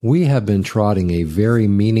We have been trotting a very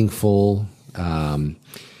meaningful,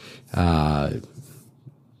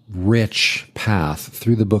 rich path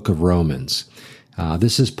through the book of Romans.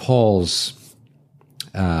 This is Paul's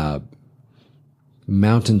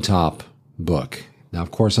mountaintop book. Now, of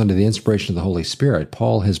course, under the inspiration of the Holy Spirit,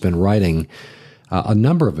 Paul has been writing a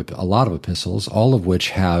lot of epistles, all of which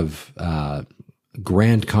have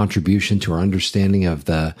grand contribution to our understanding of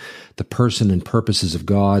the person and purposes of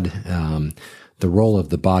God, the role of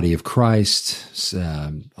the body of Christ,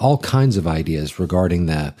 all kinds of ideas regarding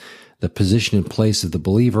the position and place of the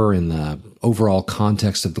believer in the overall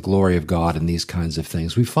context of the glory of God and these kinds of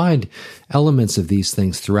things. We find elements of these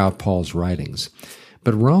things throughout Paul's writings.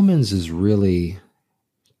 But Romans is really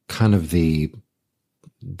kind of the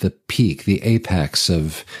peak, the apex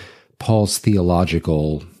of Paul's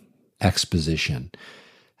theological exposition.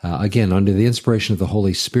 Again, under the inspiration of the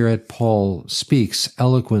Holy Spirit, Paul speaks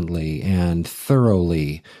eloquently and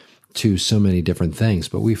thoroughly to so many different things.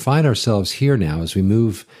 But we find ourselves here now as we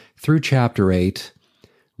move through chapter 8,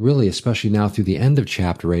 really especially now through the end of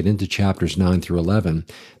chapter 8 into chapters 9 through 11,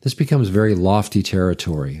 this becomes very lofty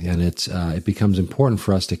territory, and it becomes important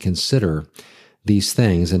for us to consider these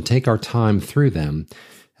things and take our time through them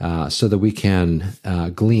so that we can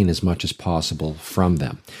glean as much as possible from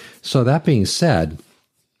them. So that being said,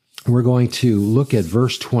 we're going to look at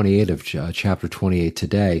verse 28 of chapter 28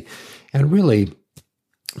 today and really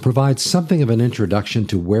provide something of an introduction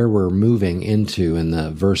to where we're moving into in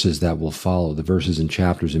the verses that will follow, the verses and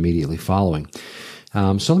chapters immediately following.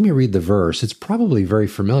 So let me read the verse. It's probably very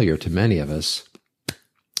familiar to many of us.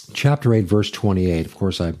 Chapter 8, verse 28. Of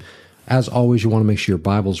course, as always, you want to make sure your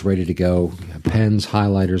Bible's ready to go. Pens,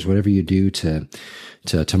 highlighters, whatever you do to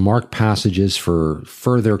mark passages for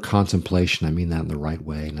further contemplation. I mean that in the right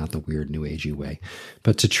way, not the weird New Agey way,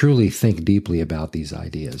 but to truly think deeply about these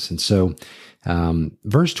ideas. And so,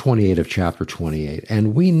 verse 28 of chapter 28,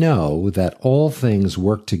 and we know that all things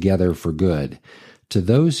work together for good to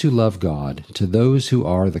those who love God, to those who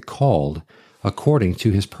are the called according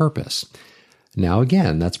to his purpose. Now,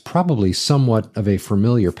 again, that's probably somewhat of a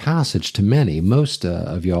familiar passage to many. Most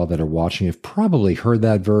of y'all that are watching have probably heard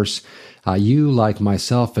that verse. You, like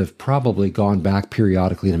myself, have probably gone back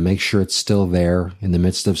periodically to make sure it's still there in the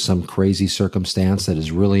midst of some crazy circumstance that is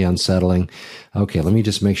really unsettling. Okay, let me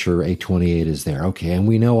just make sure 828 is there. Okay, and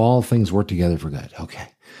we know all things work together for good. Okay,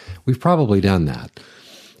 we've probably done that.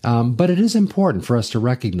 But it is important for us to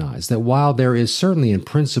recognize that while there is certainly in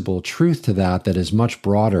principle truth to that is much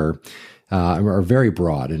broader, are very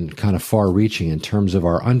broad and kind of far-reaching in terms of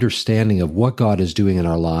our understanding of what God is doing in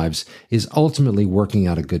our lives, is ultimately working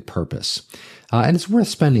out a good purpose. And it's worth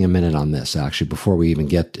spending a minute on this, actually, before we even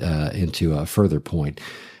get into a further point.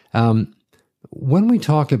 When we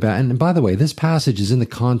talk about, and by the way, this passage is in the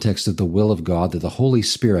context of the will of God that the Holy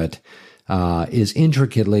Spirit is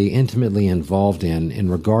intimately involved in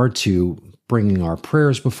regard to bringing our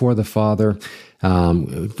prayers before the Father,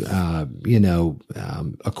 according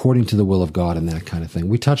to the will of God and that kind of thing.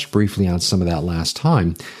 We touched briefly on some of that last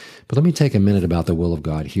time, but let me take a minute about the will of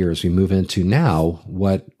God here as we move into now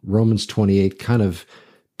what Romans 28 kind of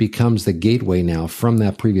becomes the gateway now from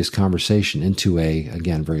that previous conversation into a,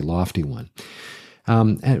 again, very lofty one.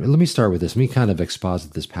 And let me start with this. Let me kind of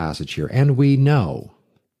exposit this passage here. And we know,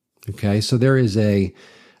 okay, so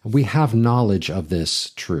we have knowledge of this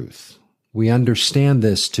truth. We understand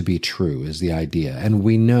this to be true is the idea, and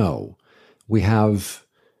we know, we have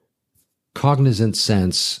cognizant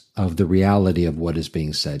sense of the reality of what is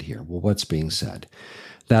being said here. Well, what's being said?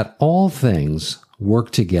 That all things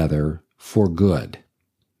work together for good,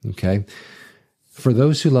 okay? For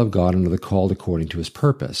those who love God and are the called according to his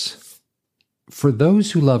purpose. For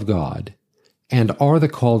those who love God and are the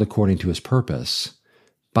called according to his purpose,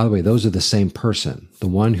 by the way, those are the same person, the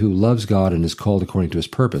one who loves God and is called according to his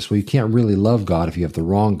purpose. Well, you can't really love God if you have the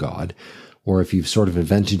wrong God, or if you've sort of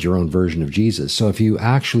invented your own version of Jesus. So if you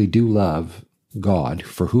actually do love God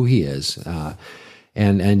for who he is,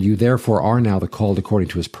 and you therefore are now the called according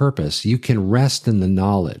to his purpose, you can rest in the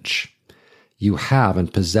knowledge you have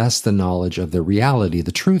and possess the knowledge of the reality.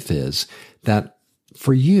 The truth is that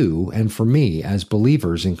for you and for me as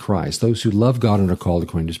believers in Christ, those who love God and are called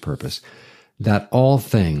according to his purpose, that all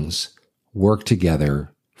things work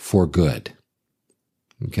together for good.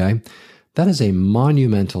 Okay? That is a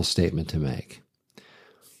monumental statement to make.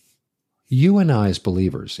 You and I as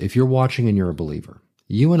believers, if you're watching and you're a believer,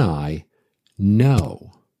 you and I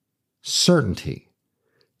know certainty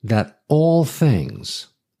that all things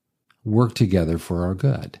work together for our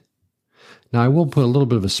good. Now, I will put a little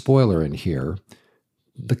bit of a spoiler in here.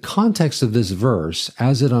 The context of this verse,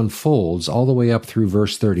 as it unfolds all the way up through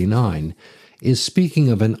verse 39, is speaking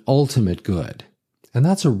of an ultimate good. And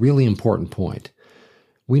that's a really important point.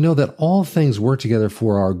 We know that all things work together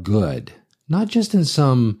for our good, not just in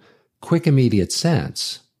some quick, immediate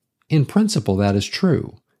sense. In principle, that is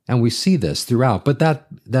true. And we see this throughout. But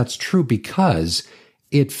that's true because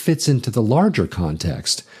it fits into the larger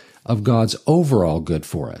context of God's overall good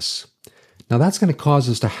for us. Now, that's going to cause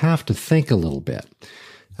us to have to think a little bit,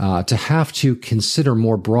 to have to consider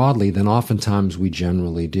more broadly than oftentimes we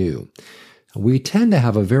generally do. We tend to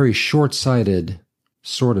have a very short-sighted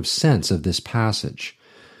sort of sense of this passage.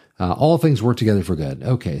 All things work together for good.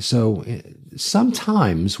 Okay, so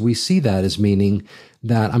sometimes we see that as meaning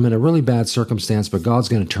that I'm in a really bad circumstance, but God's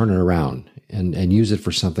going to turn it around and use it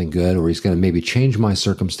for something good, or he's going to maybe change my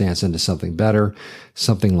circumstance into something better,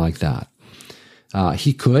 something like that.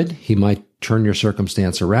 He might turn your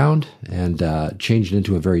circumstance around and change it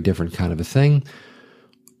into a very different kind of a thing.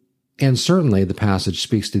 And certainly the passage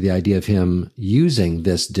speaks to the idea of him using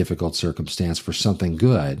this difficult circumstance for something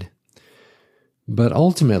good. But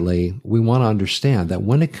ultimately, we want to understand that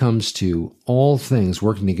when it comes to all things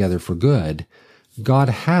working together for good, God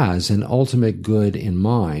has an ultimate good in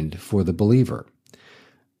mind for the believer.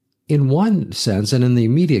 In one sense, and in the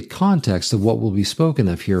immediate context of what will be spoken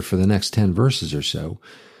of here for the next 10 verses or so,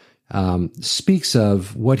 speaks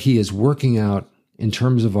of what he is working out in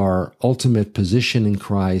terms of our ultimate position in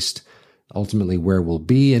Christ, ultimately where we'll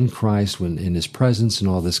be in Christ when in his presence and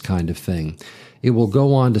all this kind of thing. It will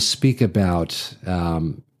go on to speak about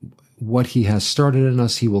what he has started in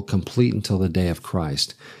us, he will complete until the day of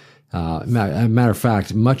Christ. As a matter of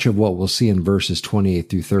fact, much of what we'll see in verses 28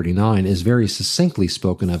 through 39 is very succinctly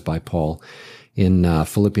spoken of by Paul in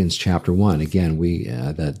Philippians chapter 1. Again,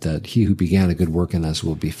 that he who began a good work in us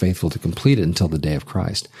will be faithful to complete it until the day of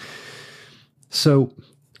Christ. So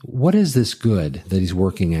what is this good that he's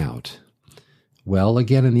working out? Well,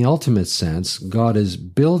 again, in the ultimate sense, God is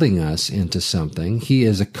building us into something. He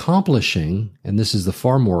is accomplishing, and this is the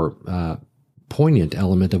far more poignant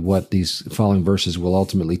element of what these following verses will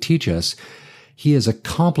ultimately teach us. He is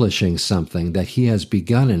accomplishing something that he has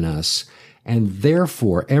begun in us, and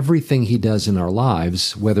therefore everything he does in our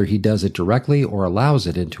lives, whether he does it directly or allows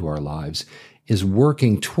it into our lives, is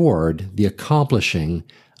working toward the accomplishing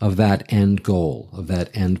of that end goal, of that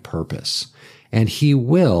end purpose. And he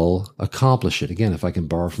will accomplish it. Again, if I can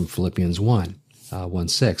borrow from Philippians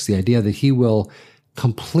 1:6, the idea that he will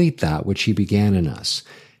complete that which he began in us.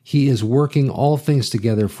 He is working all things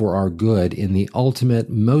together for our good in the ultimate,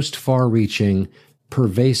 most far-reaching,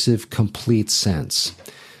 pervasive, complete sense.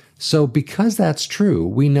 So because that's true,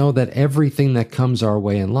 we know that everything that comes our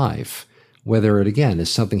way in life, whether it, again, is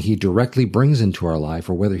something he directly brings into our life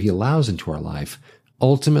or whether he allows into our life,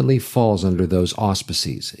 ultimately falls under those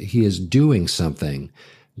auspices. He is doing something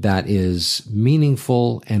that is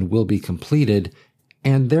meaningful and will be completed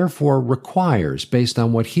and therefore requires, based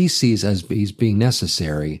on what he sees as being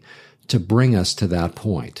necessary, to bring us to that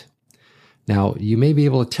point. Now, you may be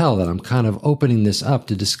able to tell that I'm kind of opening this up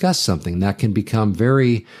to discuss something that can become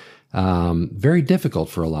very, very difficult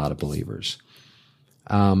for a lot of believers.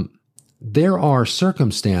 There are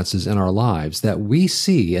circumstances in our lives that we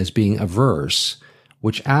see as being averse,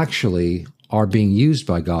 which actually are being used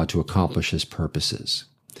by God to accomplish his purposes.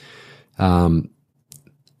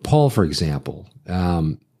 Paul, for example,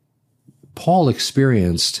 Paul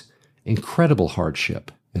experienced incredible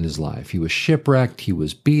hardship in his life. He was shipwrecked, he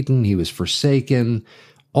was beaten, he was forsaken,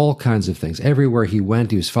 all kinds of things. Everywhere he went,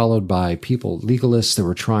 he was followed by legalists that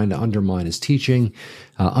were trying to undermine his teaching,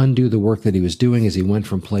 undo the work that he was doing as he went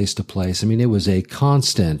from place to place. I mean, it was a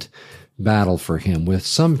constant battle for him, with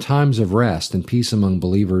some times of rest and peace among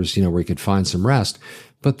believers, where he could find some rest.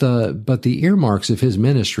 But the earmarks of his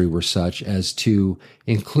ministry were such as to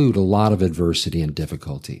include a lot of adversity and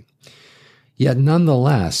difficulty. Yet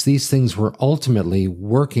nonetheless, these things were ultimately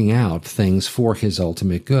working out things for his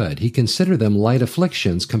ultimate good. He considered them light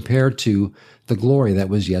afflictions compared to the glory that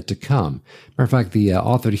was yet to come. Matter of fact, the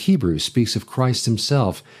author of Hebrews speaks of Christ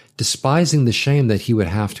himself despising the shame that he would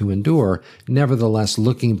have to endure, nevertheless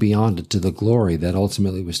looking beyond it to the glory that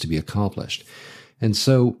ultimately was to be accomplished. And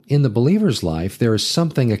so in the believer's life, there is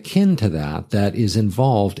something akin to that is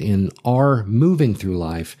involved in our moving through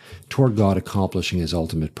life toward God accomplishing his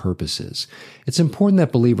ultimate purposes. It's important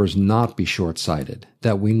that believers not be short-sighted,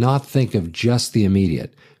 that we not think of just the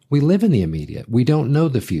immediate. We live in the immediate. We don't know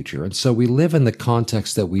the future. And so we live in the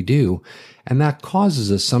context that we do. And that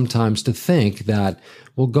causes us sometimes to think that,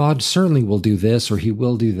 well, God certainly will do this or he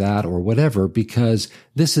will do that or whatever, because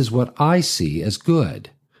this is what I see as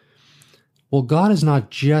good. Well, God is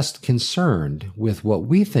not just concerned with what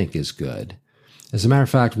we think is good. As a matter of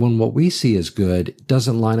fact, when what we see as good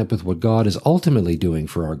doesn't line up with what God is ultimately doing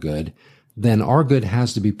for our good, then our good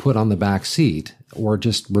has to be put on the back seat or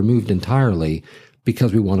just removed entirely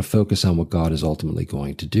because we want to focus on what God is ultimately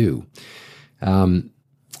going to do.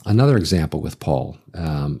 Another example with Paul.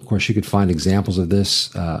 Of course, you could find examples of this.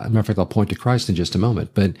 As a matter of fact, I'll point to Christ in just a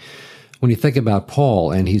moment. But when you think about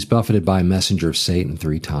Paul, and he's buffeted by a messenger of Satan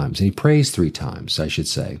 3 times, and he prays 3 times, I should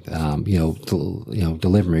say,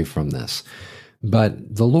 deliver me from this.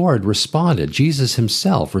 But the Lord responded, Jesus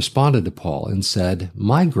himself responded to Paul and said,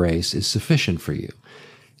 my grace is sufficient for you,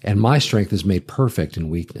 and my strength is made perfect in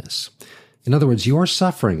weakness. In other words, your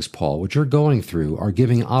sufferings, Paul, what you're going through, are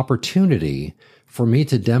giving opportunity for me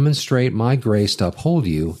to demonstrate my grace to uphold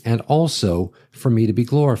you, and also for me to be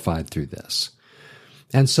glorified through this.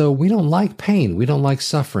 And so we don't like pain. We don't like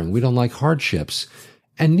suffering. We don't like hardships.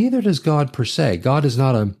 And neither does God per se. God is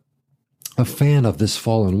not a fan of this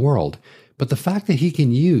fallen world. But the fact that he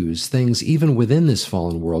can use things even within this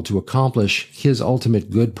fallen world to accomplish his ultimate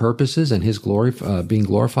good purposes and his glory, being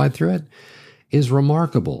glorified through it, is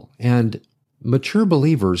remarkable. And mature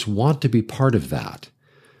believers want to be part of that.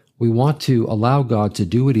 We want to allow God to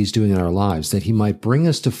do what he's doing in our lives, that he might bring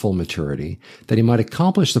us to full maturity, that he might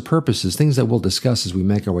accomplish the purposes, things that we'll discuss as we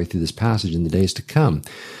make our way through this passage in the days to come.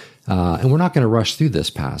 And we're not going to rush through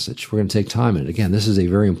this passage. We're going to take time in it. Again, this is a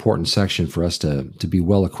very important section for us to be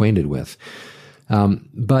well acquainted with.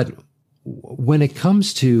 But when it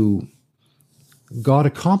comes to God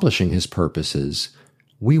accomplishing his purposes,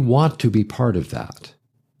 we want to be part of that.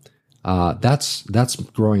 That's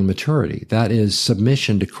growing maturity. That is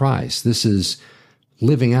submission to Christ. This is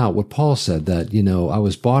living out what Paul said, that, I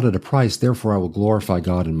was bought at a price, therefore I will glorify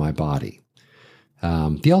God in my body.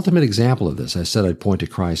 The ultimate example of this, I said I'd point to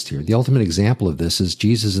Christ here. The ultimate example of this is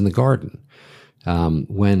Jesus in the garden.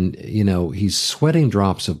 When, he's sweating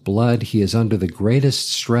drops of blood, he is under the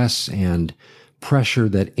greatest stress and pressure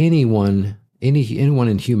that anyone in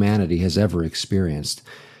humanity has ever experienced.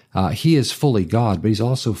 He is fully God, but he's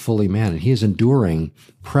also fully man, and he is enduring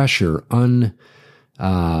pressure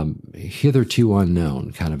hitherto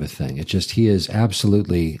unknown kind of a thing. He is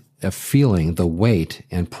absolutely feeling the weight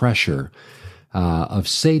and pressure of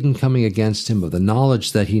Satan coming against him, of the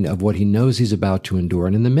knowledge of what he knows he's about to endure.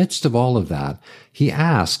 And in the midst of all of that, he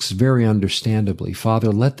asks very understandably,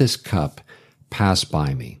 Father, let this cup pass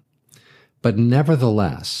by me. But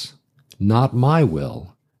nevertheless, not my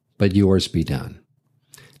will, but yours be done.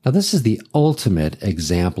 Now, this is the ultimate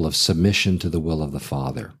example of submission to the will of the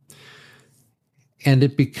Father. And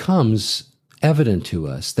it becomes evident to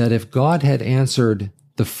us that if God had answered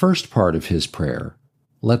the first part of his prayer,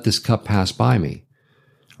 let this cup pass by me,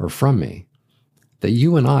 or from me, that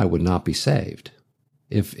you and I would not be saved.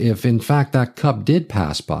 If in fact that cup did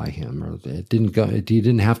pass by him, or he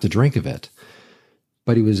didn't have to drink of it,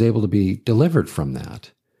 but he was able to be delivered from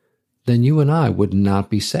that, then you and I would not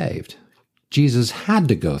be saved. Jesus had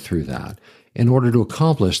to go through that in order to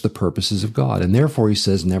accomplish the purposes of God. And therefore, he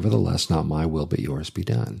says, nevertheless, not my will, but yours be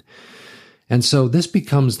done. And so this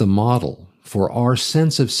becomes the model for our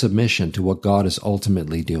sense of submission to what God is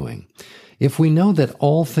ultimately doing. If we know that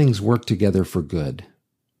all things work together for good,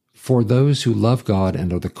 for those who love God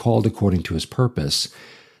and are the called according to his purpose,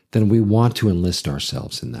 then we want to enlist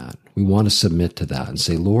ourselves in that. We want to submit to that and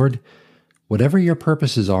say, Lord, whatever your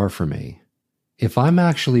purposes are for me, if I'm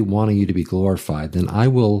actually wanting you to be glorified, then I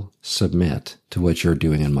will submit to what you're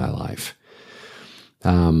doing in my life.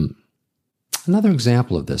 Another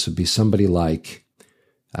example of this would be somebody like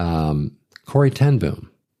Corrie ten Boom.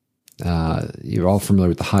 You're all familiar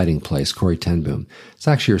with The Hiding Place, Corrie ten Boom. It's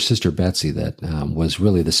actually her sister Betsy that was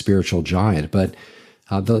really the spiritual giant. But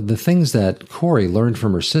the things that Corrie learned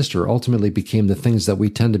from her sister ultimately became the things that we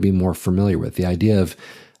tend to be more familiar with. The idea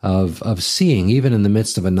of seeing, even in the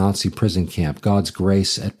midst of a Nazi prison camp, God's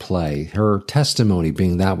grace at play, her testimony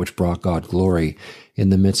being that which brought God glory in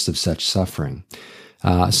the midst of such suffering.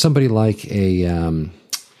 Somebody like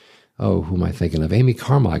who am I thinking of? Amy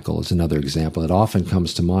Carmichael is another example that often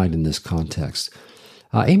comes to mind in this context.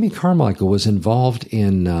 Amy Carmichael was involved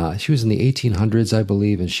she was in the 1800s, I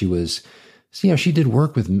believe, and she was, she did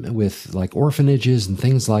work with like orphanages and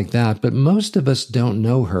things like that, but most of us don't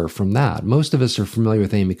know her from that. Most of us are familiar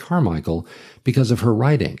with Amy Carmichael because of her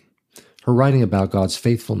writing about God's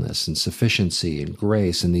faithfulness and sufficiency and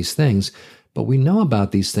grace and these things. But we know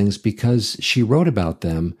about these things because she wrote about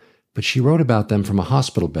them, but she wrote about them from a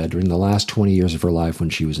hospital bed during the last 20 years of her life when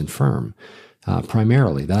she was infirm.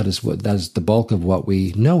 Primarily, that is the bulk of what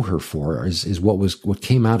we know her for, is what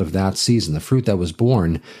came out of that season, the fruit that was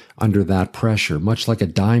born under that pressure, much like a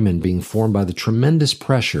diamond being formed by the tremendous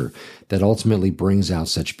pressure that ultimately brings out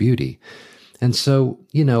such beauty. And so,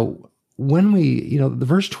 when the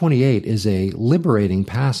verse 28 is a liberating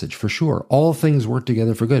passage for sure. All things work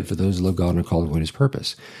together for good for those who love God and are called according to his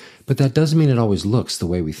purpose. But that doesn't mean it always looks the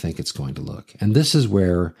way we think it's going to look. And this is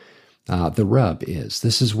where the rub is.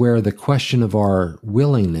 This is where the question of our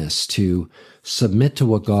willingness to submit to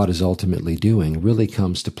what God is ultimately doing really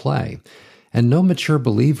comes to play. And no mature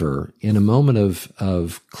believer in a moment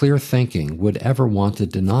of clear thinking would ever want to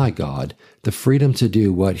deny God the freedom to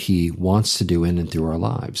do what he wants to do in and through our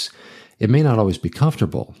lives. It may not always be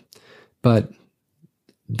comfortable, but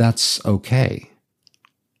that's okay.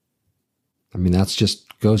 I mean, that's just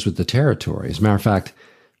goes with the territory. As a matter of fact,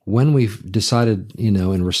 when we've decided,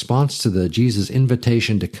 in response to the Jesus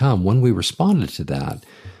invitation to come, when we responded to that,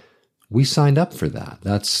 we signed up for that.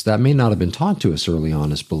 That may not have been taught to us early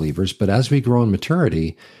on as believers, but as we grow in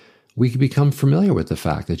maturity, we can become familiar with the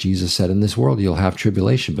fact that Jesus said, in this world you'll have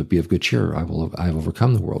tribulation, but be of good cheer. I've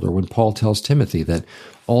overcome the world. Or when Paul tells Timothy that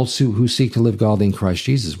all who seek to live godly in Christ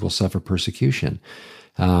Jesus will suffer persecution.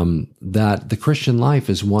 That the Christian life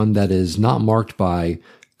is one that is not marked by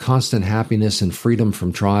constant happiness and freedom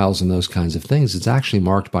from trials and those kinds of things. It's actually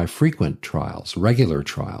marked by frequent trials, regular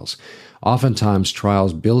trials, oftentimes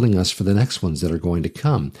trials building us for the next ones that are going to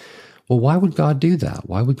come. Well, why would God do that?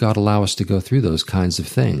 Why would God allow us to go through those kinds of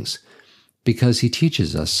things? Because he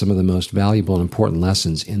teaches us some of the most valuable and important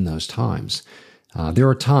lessons in those times. There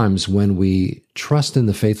are times when we trust in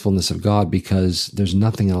the faithfulness of God because there's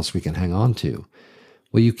nothing else we can hang on to.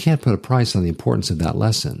 Well, you can't put a price on the importance of that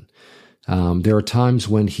lesson. There are times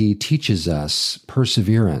when he teaches us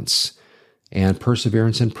perseverance in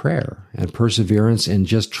prayer, and perseverance in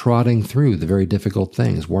just trotting through the very difficult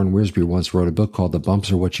things. Warren Wiersbe once wrote a book called The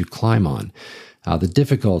Bumps Are What You Climb On. The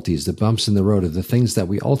difficulties, the bumps in the road are the things that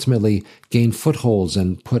we ultimately gain footholds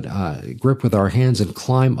and put grip with our hands and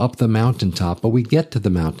climb up the mountaintop. But we get to the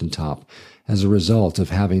mountaintop as a result of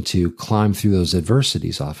having to climb through those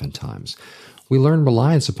adversities oftentimes. We learn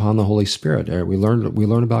reliance upon the Holy Spirit. We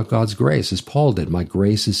learn about God's grace, as Paul did. My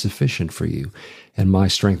grace is sufficient for you, and my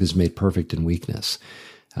strength is made perfect in weakness.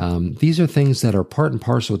 These are things that are part and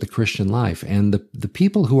parcel with the Christian life. And the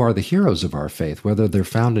people who are the heroes of our faith, whether they're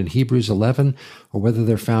found in Hebrews 11 or whether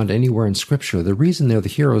they're found anywhere in Scripture, the reason they're the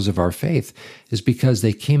heroes of our faith is because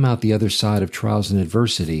they came out the other side of trials and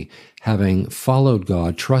adversity, having followed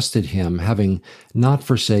God, trusted him, having not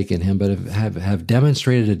forsaken him, but have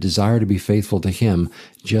demonstrated a desire to be faithful to him,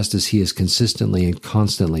 just as he is consistently and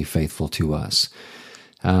constantly faithful to us.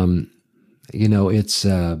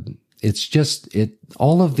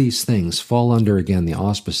 All of these things fall under, again, the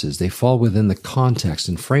auspices. They fall within the context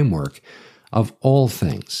and framework of all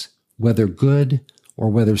things, whether good or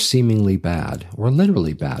whether seemingly bad or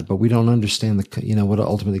literally bad, but we don't understand what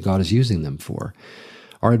ultimately God is using them for.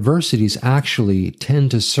 Our adversities actually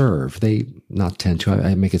tend to serve. I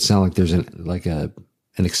make it sound like there's an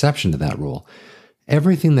exception to that rule.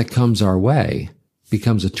 Everything that comes our way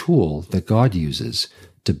becomes a tool that God uses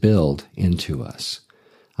to build into us.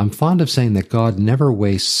 I'm fond of saying that God never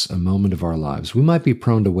wastes a moment of our lives. We might be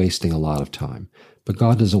prone to wasting a lot of time, but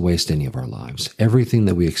God doesn't waste any of our lives. Everything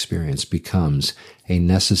that we experience becomes a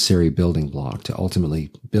necessary building block to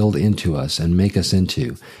ultimately build into us and make us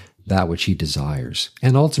into that which he desires,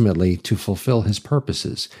 and ultimately to fulfill his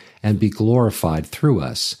purposes and be glorified through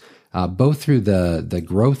us, both through the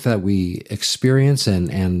growth that we experience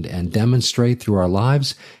and demonstrate through our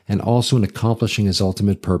lives, and also in accomplishing his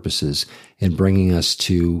ultimate purposes in bringing us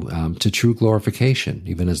to true glorification,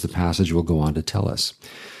 even as the passage will go on to tell us.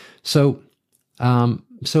 So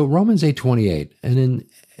Romans 8:28, an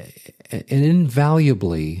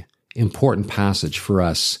invaluably important passage for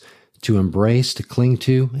us to embrace, to cling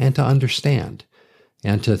to, and to understand,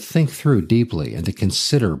 and to think through deeply and to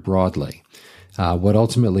consider broadly what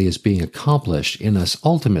ultimately is being accomplished in us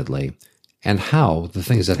ultimately, and how the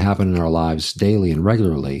things that happen in our lives daily and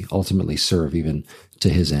regularly ultimately serve even to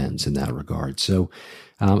his ends in that regard. So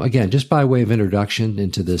again, just by way of introduction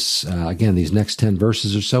into this, these next 10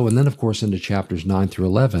 verses or so, and then of course into chapters 9 through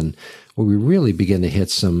 11, where we really begin to hit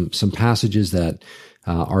some passages that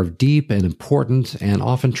are deep and important and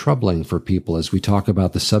often troubling for people as we talk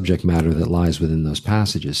about the subject matter that lies within those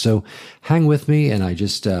passages. So hang with me, and I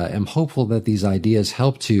just am hopeful that these ideas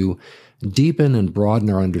help to deepen and broaden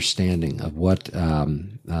our understanding of what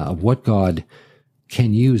God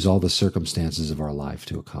can use all the circumstances of our life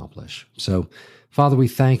to accomplish. So, Father, we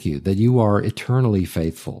thank you that you are eternally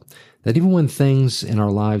faithful, that even when things in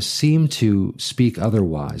our lives seem to speak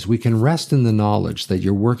otherwise, we can rest in the knowledge that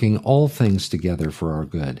you're working all things together for our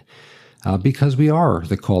good, because we are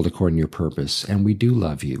the called according to your purpose, and we do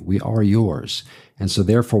love you. We are yours, and so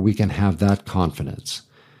therefore we can have that confidence.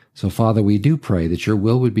 So, Father, we do pray that your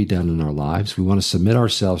will would be done in our lives. We want to submit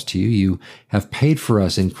ourselves to you. You have paid for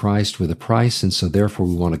us in Christ with a price, and so therefore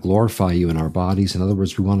we want to glorify you in our bodies. In other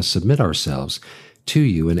words, we want to submit ourselves to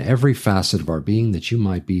you in every facet of our being, that you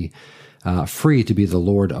might be free to be the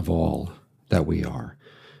Lord of all that we are.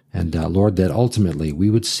 And Lord, that ultimately we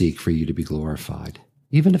would seek for you to be glorified,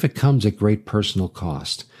 even if it comes at great personal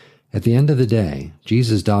cost. At the end of the day,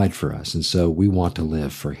 Jesus died for us, and so we want to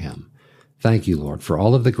live for him. Thank you, Lord, for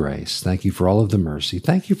all of the grace. Thank you for all of the mercy.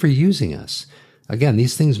 Thank you for using us. Again,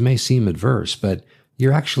 these things may seem adverse, but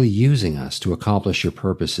you're actually using us to accomplish your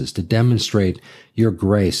purposes, to demonstrate your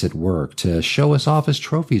grace at work, to show us off as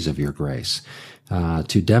trophies of your grace,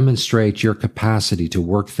 to demonstrate your capacity to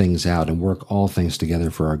work things out and work all things together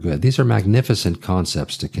for our good. These are magnificent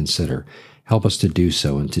concepts to consider. Help us to do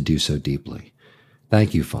so and to do so deeply.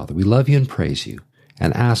 Thank you, Father. We love you and praise you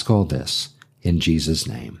and ask all this in Jesus'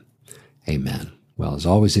 name. Amen. Well, as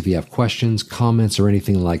always, if you have questions, comments, or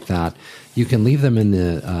anything like that, you can leave them in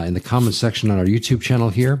the comment section on our YouTube channel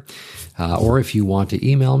here. Or if you want to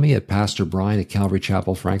email me at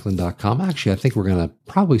pastorbrian@calvarychapelfranklin.com. Actually, I think we're going to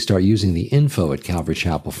probably start using the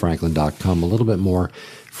info@calvarychapelfranklin.com a little bit more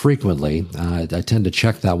frequently. I tend to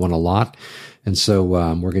check that one a lot. And so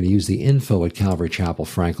we're going to use the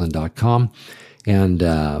info@calvarychapelfranklin.com. And,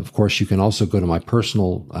 of course, you can also go to my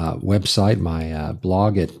personal website, my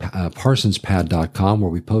blog at parsonspad.com, where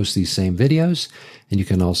we post these same videos, and you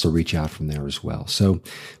can also reach out from there as well. So,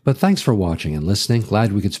 but thanks for watching and listening.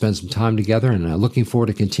 Glad we could spend some time together, and looking forward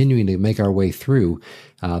to continuing to make our way through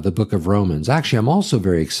the book of Romans. Actually, I'm also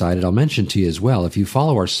very excited. I'll mention to you as well, if you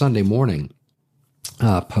follow our Sunday morning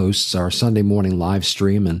posts, our Sunday morning live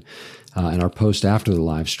stream, and our post after the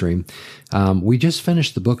live stream. We just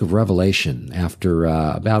finished the book of Revelation after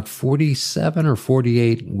about 47 or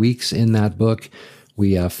 48 weeks in that book.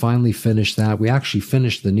 We finally finished that. We actually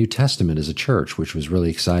finished the New Testament as a church, which was really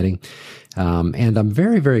exciting. And I'm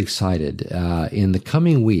very, very excited. In the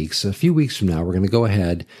coming weeks, a few weeks from now, we're going to go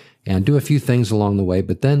ahead and do a few things along the way.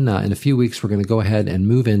 But then in a few weeks, we're going to go ahead and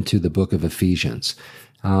move into the book of Ephesians.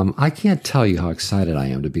 I can't tell you how excited I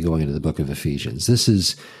am to be going into the book of Ephesians. This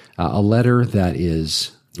is a letter that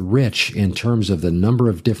is rich in terms of the number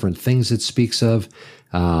of different things it speaks of,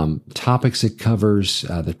 topics it covers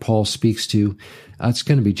that Paul speaks to. It's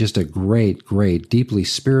going to be just a great, great, deeply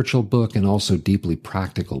spiritual book and also deeply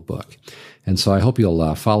practical book. And so I hope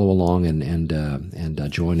you'll follow along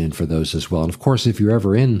and join in for those as well. And of course, if you're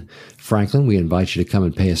ever in Franklin, we invite you to come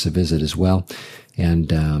and pay us a visit as well. And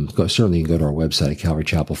certainly you can go to our website at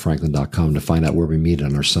calvarychapelfranklin.com to find out where we meet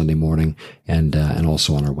on our Sunday morning and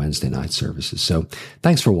also on our Wednesday night services. So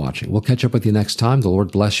thanks for watching. We'll catch up with you next time. The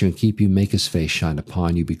Lord bless you and keep you, make his face shine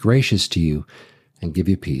upon you, be gracious to you, and give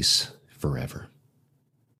you peace forever.